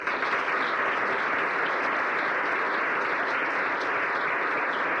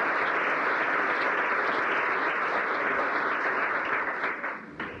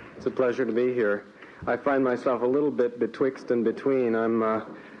a pleasure to be here. I find myself a little bit betwixt and between. I'm a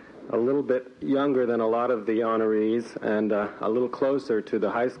little bit younger than a lot of the honorees and a little closer to the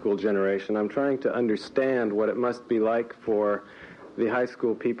high school generation. I'm trying to understand what it must be like for the high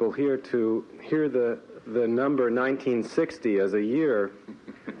school people here to hear the number 1960 as a year.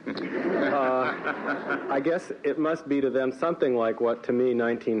 I guess it must be to them something like what to me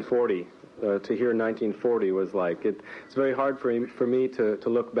 1940, to hear 1940 was like. It's very hard for me to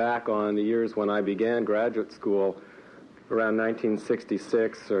look back on the years when I began graduate school around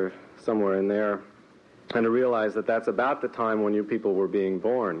 1966 or somewhere in there, and to realize that that's about the time when you people were being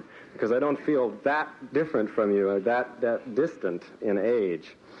born, because I don't feel that different from you, that distant in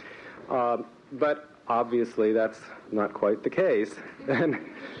age. But obviously that's not quite the case. And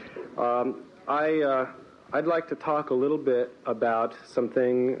I'd like to talk a little bit about some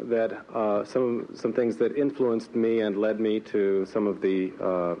things that influenced me and led me to some of the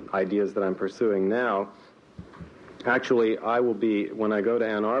ideas that I'm pursuing now. Actually, when I go to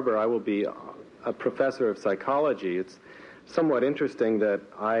Ann Arbor, I will be a professor of psychology. It's somewhat interesting that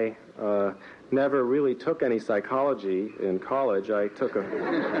I never really took any psychology in college. I took a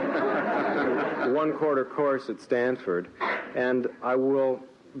one-quarter course at Stanford, and I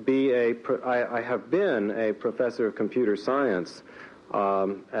have been a professor of computer science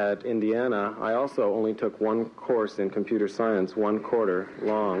at Indiana. I also only took one course in computer science, one quarter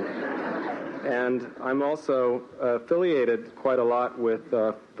long. And I'm also affiliated quite a lot with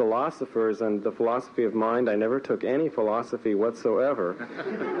philosophers and the philosophy of mind. I never took any philosophy whatsoever.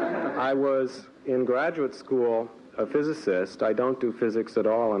 I was in graduate school a physicist. I don't do physics at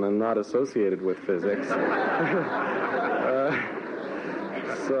all, and I'm not associated with physics.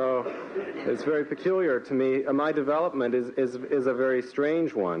 So it's very peculiar to me. My development is a very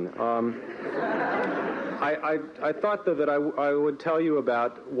strange one. I thought that I would tell you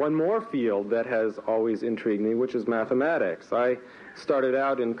about one more field that has always intrigued me, which is mathematics. I started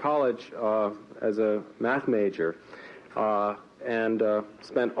out in college as a math major and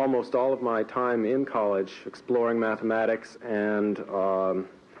spent almost all of my time in college exploring mathematics and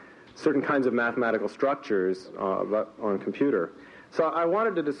certain kinds of mathematical structures on computer. So I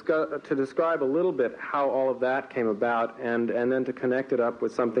wanted to describe a little bit how all of that came about, and then to connect it up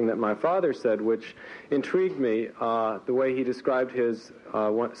with something that my father said, which intrigued me. The way he described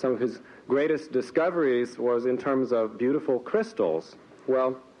some of his greatest discoveries was in terms of beautiful crystals.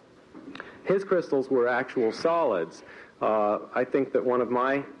 Well, his crystals were actual solids. I think that one of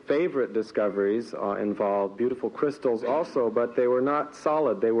my favorite discoveries involved beautiful crystals also, but they were not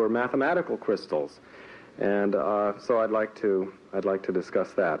solid. They were mathematical crystals. And so I'd like to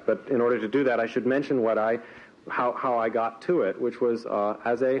discuss that. But in order to do that, I should mention how I got to it, which was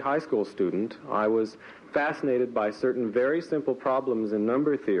as a high school student, I was fascinated by certain very simple problems in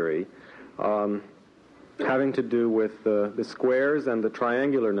number theory having to do with the squares and the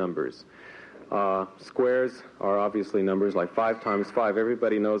triangular numbers. Squares are obviously numbers like 5 times 5.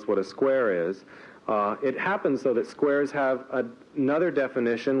 Everybody knows what a square is. It happens, though, that squares have another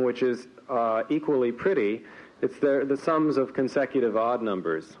definition which is equally pretty. It's the sums of consecutive odd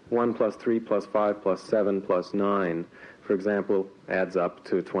numbers. 1 plus 3 plus 5 plus 7 plus 9, for example, adds up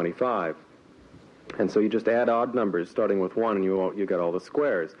to 25. And so you just add odd numbers starting with 1 and you get all the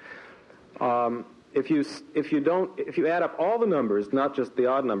squares. If you add up all the numbers, not just the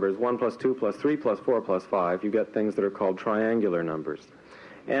odd numbers, 1 plus 2 plus 3 plus 4 plus 5, you get things that are called triangular numbers.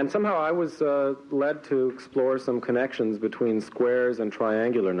 And somehow I was led to explore some connections between squares and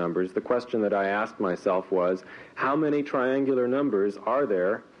triangular numbers. The question that I asked myself was, how many triangular numbers are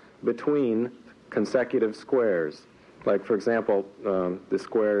there between consecutive squares? Like, for example, the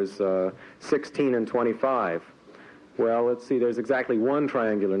squares 16 and 25. Well, let's see, there's exactly one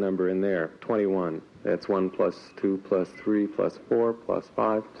triangular number in there, 21. That's 1 plus 2 plus 3 plus 4 plus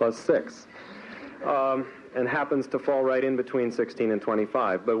 5 plus 6. And happens to fall right in between 16 and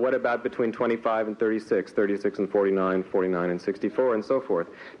 25. But what about between 25 and 36, 36 and 49, 49 and 64, and so forth?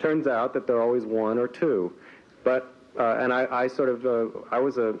 Turns out that they're always 1 or 2. But, and I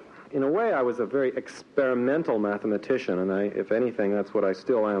was a very experimental mathematician, and if anything, that's what I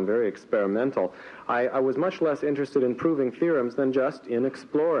still am, very experimental. I was much less interested in proving theorems than just in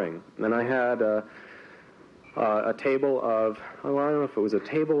exploring. And I had a table of, I don't know if it was a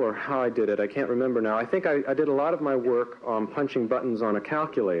table or how I did it, I can't remember now. I think I did a lot of my work punching buttons on a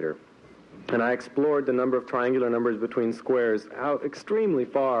calculator. And I explored the number of triangular numbers between squares out extremely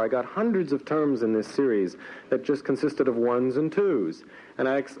far. I got hundreds of terms in this series that just consisted of 1s and 2s. And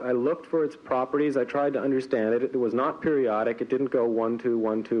I looked for its properties. I tried to understand it. It was not periodic. It didn't go 1, 2,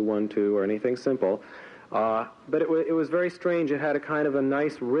 1, 2, 1, 2, or anything simple. But it was very strange. It had a kind of a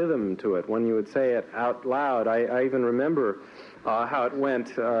nice rhythm to it when you would say it out loud. I even remember how it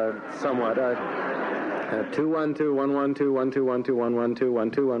went somewhat. 2 1 2 1 1 2 1 2 1 2 1 1 2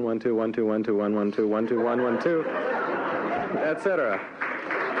 1 2 1 1 2 1 2 1 2 1 1 2 1 2 1 1 2, etc.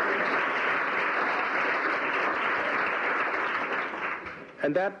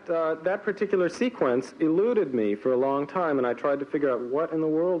 And that particular sequence eluded me for a long time, and I tried to figure out what in the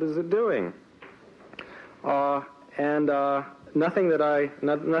world is it doing. Nothing that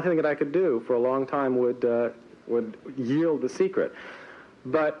I could do for a long time would yield the secret.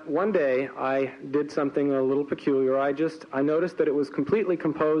 But one day I did something a little peculiar. I noticed that it was completely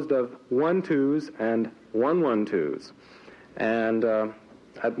composed of 1-2s and 1-1-2s. And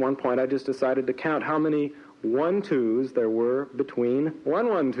at one point I just decided to count how many 1-2s there were between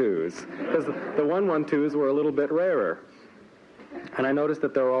 1-1-2s, because the 1-1-2s were a little bit rarer. And I noticed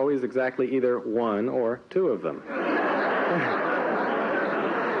that there were always exactly either one or two of them.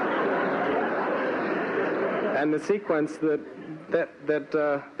 And the sequence that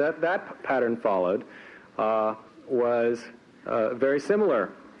pattern followed was very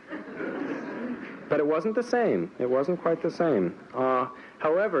similar. But it wasn't the same. It wasn't quite the same.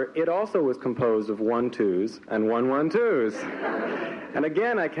 However, it also was composed of 1-2s and 1-1-2s. And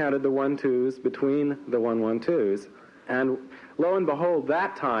again, I counted the 1-2s between the 1-1-2s. And lo and behold,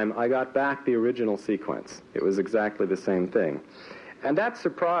 that time I got back the original sequence. It was exactly the same thing. And that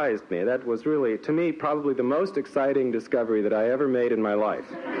surprised me. That was really, to me, probably the most exciting discovery that I ever made in my life.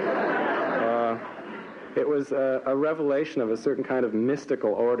 It was a revelation of a certain kind of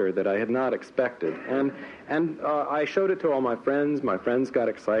mystical order that I had not expected. And I showed it to all my friends. My friends got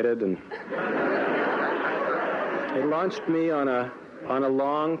excited, and it launched me on a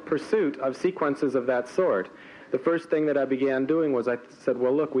long pursuit of sequences of that sort. The first thing that I began doing was I said,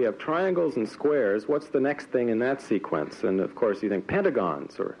 well, look, we have triangles and squares. What's the next thing in that sequence? And, of course, you think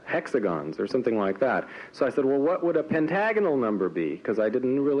pentagons or hexagons or something like that. So I said, well, what would a pentagonal number be? Because I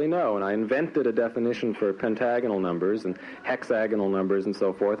didn't really know. And I invented a definition for pentagonal numbers and hexagonal numbers and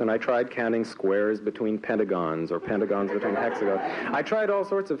so forth. And I tried counting squares between pentagons or pentagons between hexagons. I tried all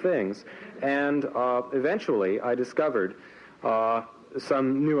sorts of things. And eventually I discovered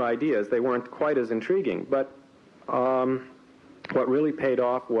some new ideas. They weren't quite as intriguing. But what really paid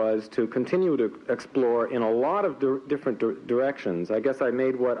off was to continue to explore in a lot of different directions. I guess I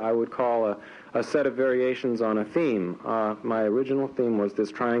made what I would call a set of variations on a theme. My original theme was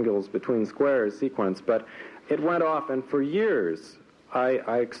this triangles between squares sequence, but it went off, and for years I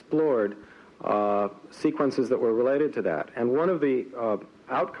explored sequences that were related to that. And one of the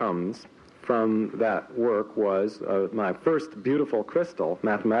outcomes from that work was my first beautiful crystal,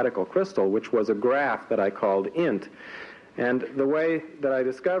 mathematical crystal, which was a graph that I called int. And the way that I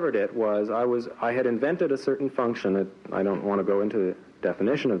discovered it was I had invented a certain function. I don't want to go into the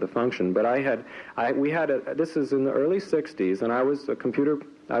definition of the function, but this is in the early 60s, and I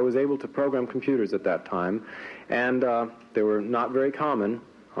was able to program computers at that time, and they were not very common.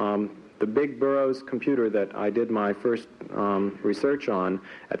 The big Burroughs computer that I did my first research on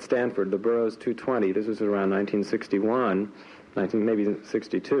at Stanford, the Burroughs 220, this was around 1961, maybe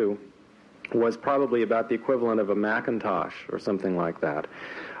 62, was probably about the equivalent of a Macintosh or something like that.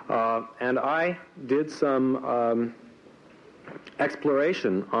 And I did some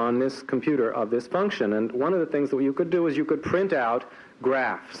exploration on this computer of this function, and one of the things that you could do is you could print out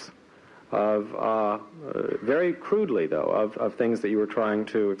graphs of very crudely, though, of things that you were trying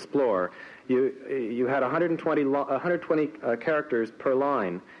to explore. You had 120 characters per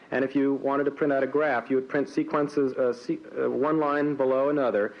line, and if you wanted to print out a graph, you would print sequences, one line below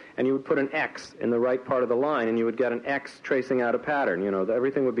another, and you would put an X in the right part of the line, and you would get an X tracing out a pattern. You know,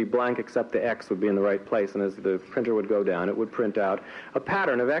 everything would be blank except the X would be in the right place, and as the printer would go down, it would print out a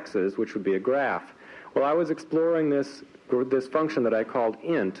pattern of X's, which would be a graph. Well, I was exploring this function that I called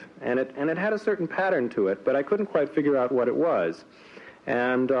int, and it had a certain pattern to it, but I couldn't quite figure out what it was.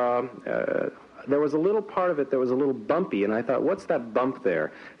 And there was a little part of it that was a little bumpy, and I thought, what's that bump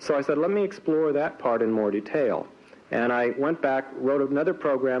there? So I said, let me explore that part in more detail. And I went back, wrote another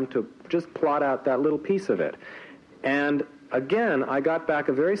program to just plot out that little piece of it. And again, I got back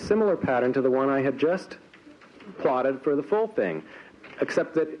a very similar pattern to the one I had just plotted for the full thing.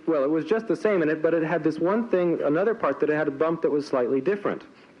 Except that, well, it was just the same in it, but it had this one thing, another part that it had a bump that was slightly different.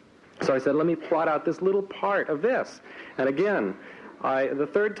 So I said, let me plot out this little part of this. And again, the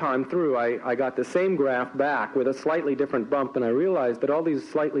third time through, I got the same graph back with a slightly different bump, and I realized that all these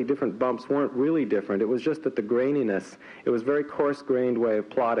slightly different bumps weren't really different. It was just that the graininess, it was a very coarse-grained way of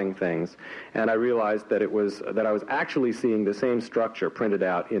plotting things, and I realized that I was actually seeing the same structure printed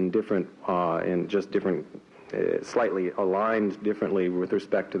out in different, slightly aligned differently with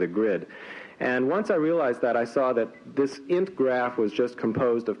respect to the grid. And once I realized that, I saw that this int graph was just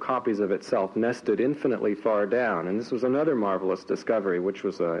composed of copies of itself nested infinitely far down. And this was another marvelous discovery, which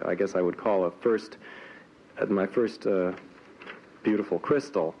was, I guess I would call my first beautiful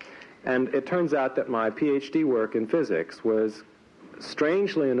crystal. And it turns out that my PhD work in physics was,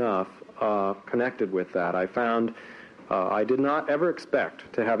 strangely enough, connected with that. I found I did not ever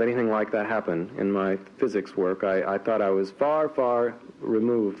expect to have anything like that happen in my physics work. I thought I was far, far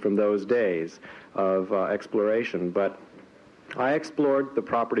removed from those days of exploration, but I explored the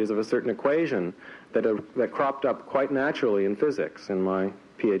properties of a certain equation that cropped up quite naturally in physics in my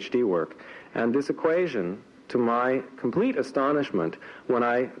PhD work. And this equation, to my complete astonishment, when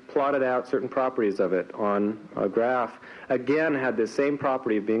I plotted out certain properties of it on a graph, again had this same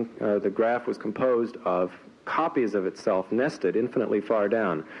property of being, the graph was composed of copies of itself nested infinitely far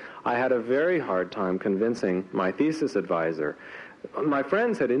down. I had a very hard time convincing my thesis advisor. My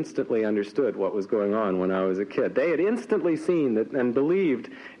friends had instantly understood what was going on when I was a kid. They had instantly seen that and believed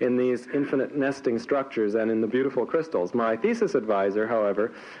in these infinite nesting structures and in the beautiful crystals. My thesis advisor,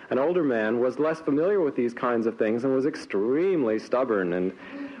 however, an older man, was less familiar with these kinds of things and was extremely stubborn. And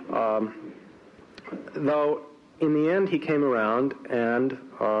though in the end he came around and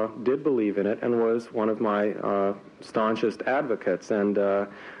did believe in it and was one of my staunchest advocates. And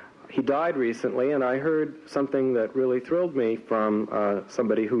he died recently, and I heard something that really thrilled me from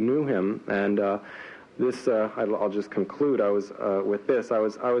somebody who knew him. And I'll just conclude. With this. I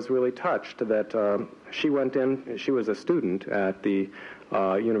was really touched that she went in. She was a student at the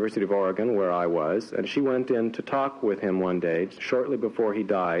University of Oregon, where I was, and she went in to talk with him one day, shortly before he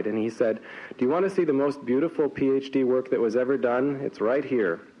died. And he said, "Do you want to see the most beautiful PhD work that was ever done? It's right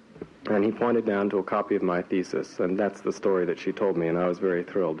here." And he pointed down to a copy of my thesis, and that's the story that she told me, and I was very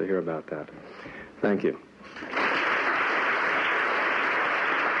thrilled to hear about that. Thank you.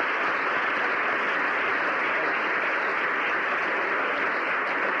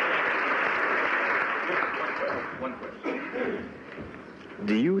 One question.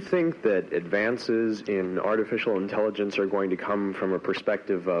 Do you think that advances in artificial intelligence are going to come from a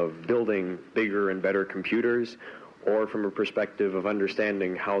perspective of building bigger and better computers, or from a perspective of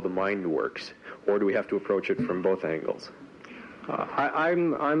understanding how the mind works? Or do we have to approach it from both angles?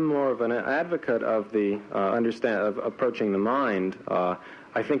 I'm more of an advocate of of approaching the mind.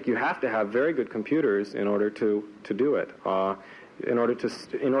 I think you have to have very good computers in order to do it. In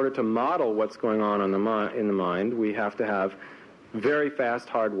order to model what's going on in the mind, we have to have very fast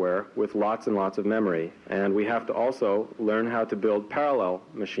hardware with lots and lots of memory, and we have to also learn how to build parallel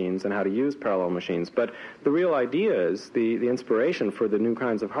machines and how to use parallel machines. But the real idea is the inspiration for the new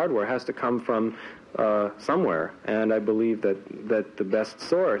kinds of hardware has to come from somewhere, and I believe that the best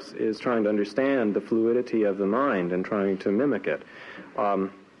source is trying to understand the fluidity of the mind and trying to mimic it.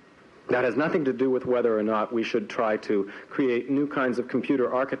 That has nothing to do with whether or not we should try to create new kinds of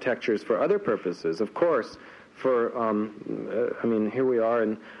computer architectures for other purposes. Of course, here we are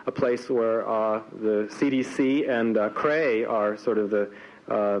in a place where the CDC and Cray are sort of the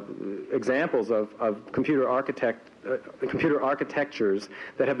examples of computer architectures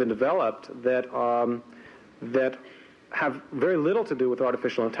that have been developed that have very little to do with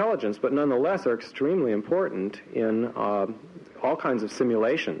artificial intelligence, but nonetheless are extremely important in all kinds of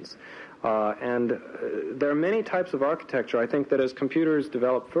simulations. And there are many types of architecture. I think that as computers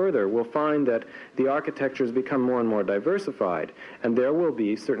develop further, we'll find that the architectures become more and more diversified, and there will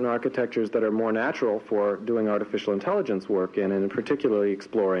be certain architectures that are more natural for doing artificial intelligence work in, and particularly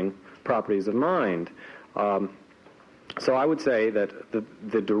exploring properties of mind. So I would say that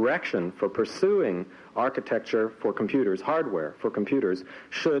the direction for pursuing architecture for computers, hardware for computers,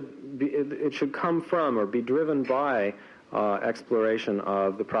 should come from or be driven by exploration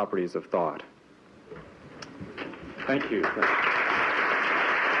of the properties of thought. Thank you.